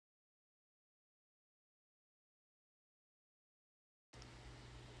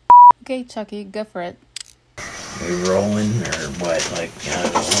Okay, Chucky, go for it. We rolling or what? Like, I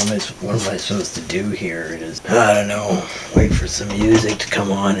don't know. What am I supposed to do here? I don't know. Wait for some music to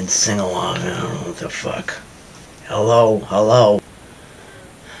come on and sing along. I don't know what the fuck. Hello, hello.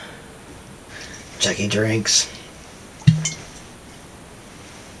 Chucky drinks.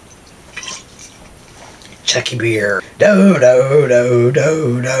 Chucky beer. Do do do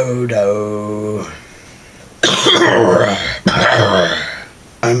do do do.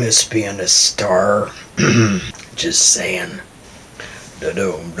 I miss being a star. Just saying. Da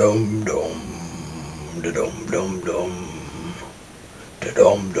dum dum dum. Da dum dum dum. Da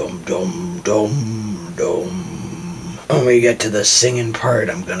dum dum dum dum dum. When we get to the singing part,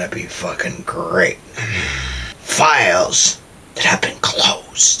 I'm gonna be fucking great. Files that have been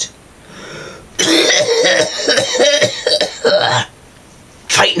closed.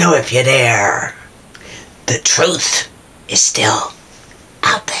 Fight now if you dare. The truth is still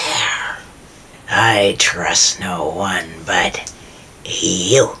out there. I trust no one, but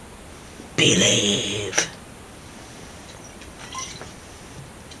you believe.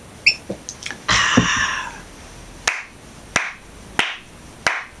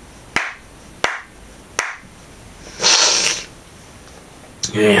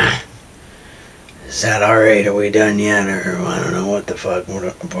 Yeah. Is that alright? Are we done yet? Or I don't know what the fuck.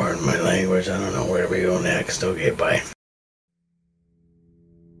 Pardon my language. I don't know. Where do we go next? Okay, bye.